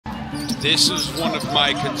This is one of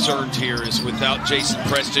my concerns here is without Jason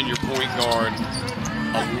Preston, your point guard,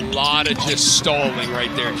 a lot of just stalling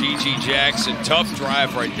right there. G.G. Jackson, tough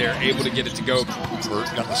drive right there, able to get it to go.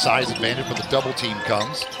 Burton got the size advantage, but the double team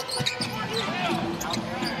comes.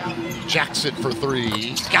 Jackson for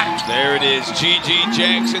three. Got it. There it is. G.G.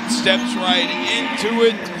 Jackson steps right into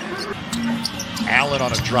it. Allen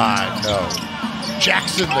on a drive. No.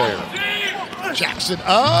 Jackson there. Jackson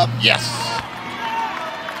up. Yes.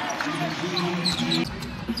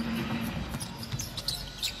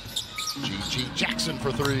 G.G. Jackson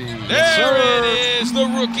for three. There it is. The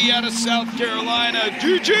rookie out of South Carolina.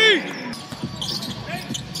 G.G.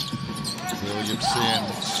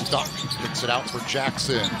 Williamson stuck. Picks it out for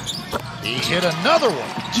Jackson. He hit another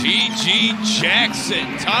one. G.G.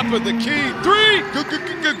 Jackson, top of the key. Three.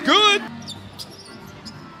 Good.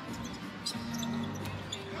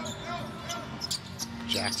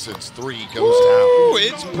 Jackson's three goes Ooh,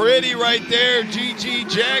 down. it's pretty right there, G.G.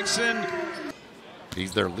 Jackson.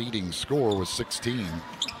 He's their leading scorer with 16.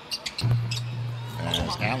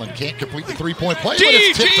 As Allen can't complete the three-point play, but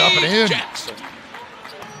it's tipped up and in. Jackson.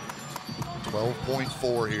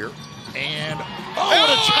 12.4 here. And what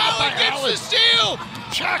a job by Allen. The steal.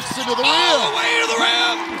 Jackson to the rim. All the way to the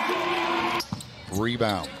rim.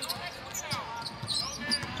 Rebound.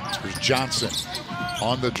 Here's Johnson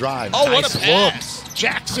on the drive. Oh, nice what a pass. Look.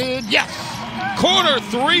 Jackson, yes. Corner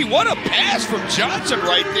three. What a pass from Johnson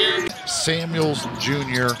right there. Samuels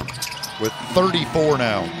Jr. with 34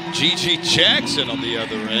 now. G.G. Jackson on the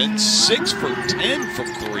other end. 6 for 10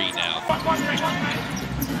 from three now.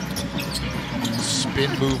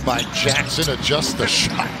 Spin move by Jackson. Adjusts the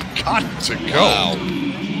shot. Got it to go. Wow.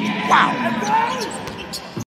 Wow.